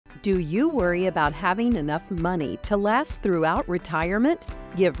Do you worry about having enough money to last throughout retirement?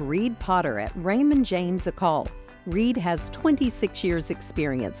 Give Reed Potter at Raymond James a call. Reed has 26 years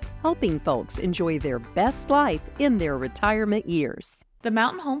experience helping folks enjoy their best life in their retirement years. The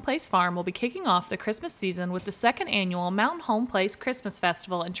Mountain Homeplace Farm will be kicking off the Christmas season with the second annual Mountain Homeplace Christmas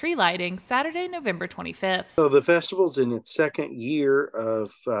Festival and tree lighting Saturday, November 25th. So the festival's in its second year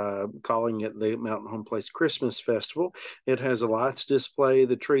of calling it the Mountain Homeplace Christmas Festival. It has a lights display,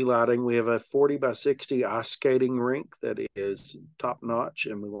 the tree lighting. We have a 40 by 60 ice skating rink that is top notch,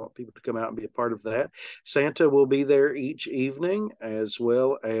 and we want people to come out and be a part of that. Santa will be there each evening, as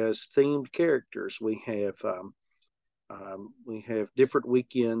well as themed characters. We have different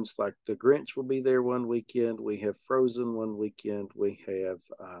weekends, like the Grinch will be there one weekend. We have Frozen one weekend. We have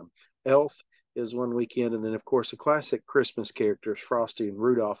Elf is one weekend. And then, of course, the classic Christmas characters, Frosty and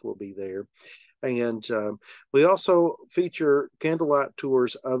Rudolph, will be there. And we also feature candlelight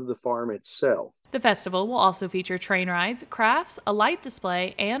tours of the farm itself. The festival will also feature train rides, crafts, a light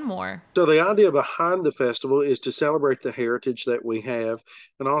display, and more. So the idea behind the festival is to celebrate the heritage that we have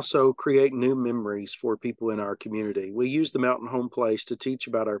and also create new memories for people in our community. We use the Mountain Home Place to teach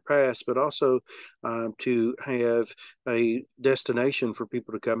about our past, but also to have a destination for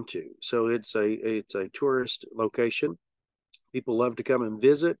people to come to. So it's a tourist location. People love to come and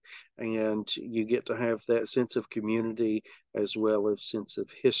visit, and you get to have that sense of community as well as sense of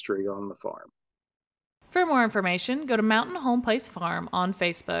history on the farm. For more information, go to Mountain Homeplace Farm on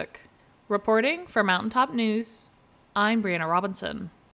Facebook. Reporting for Mountaintop News, I'm Brianna Robinson.